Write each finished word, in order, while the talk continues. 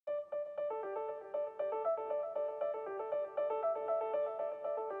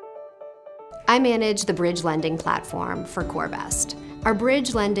I manage the bridge lending platform for CoreVest. Our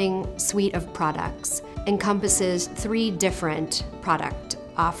bridge lending suite of products encompasses 3 different product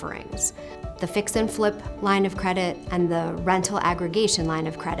offerings: the fix and flip line of credit and the rental aggregation line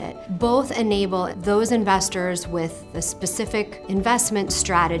of credit. Both enable those investors with a specific investment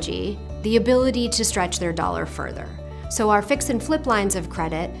strategy the ability to stretch their dollar further. So our fix and flip lines of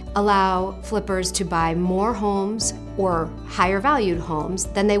credit allow flippers to buy more homes or higher valued homes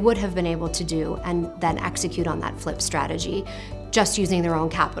than they would have been able to do and then execute on that flip strategy just using their own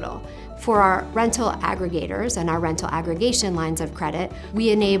capital. For our rental aggregators and our rental aggregation lines of credit,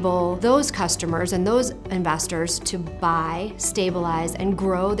 we enable those customers and those investors to buy, stabilize, and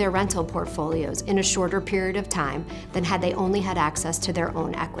grow their rental portfolios in a shorter period of time than had they only had access to their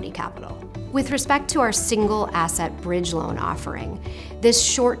own equity capital. With respect to our single asset bridge loan offering, this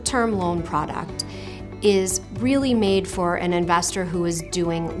short-term loan product is really made for an investor who is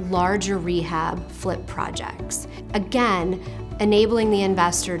doing larger rehab flip projects. Again, enabling the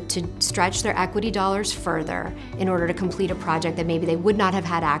investor to stretch their equity dollars further in order to complete a project that maybe they would not have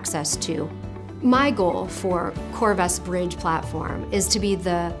had access to. My goal for CoreVest Bridge platform is to be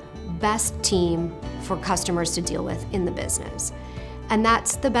the best team for customers to deal with in the business. And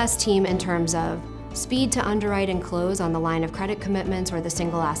that's the best team in terms of speed to underwrite and close on the line of credit commitments or the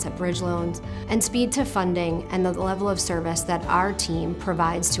single asset bridge loans, and speed to funding and the level of service that our team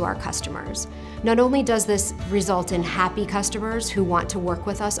provides to our customers. Not only does this result in happy customers who want to work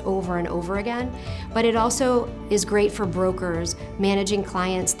with us over and over again, but it also is great for brokers managing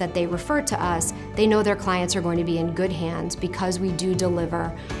clients that they refer to us. They know their clients are going to be in good hands because we do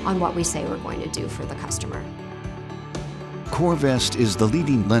deliver on what we say we're going to do for the customer. CoreVest is the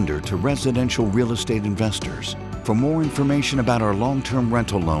leading lender to residential real estate investors. For more information about our long-term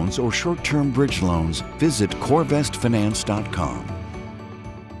rental loans or short-term bridge loans, visit CoreVestFinance.com.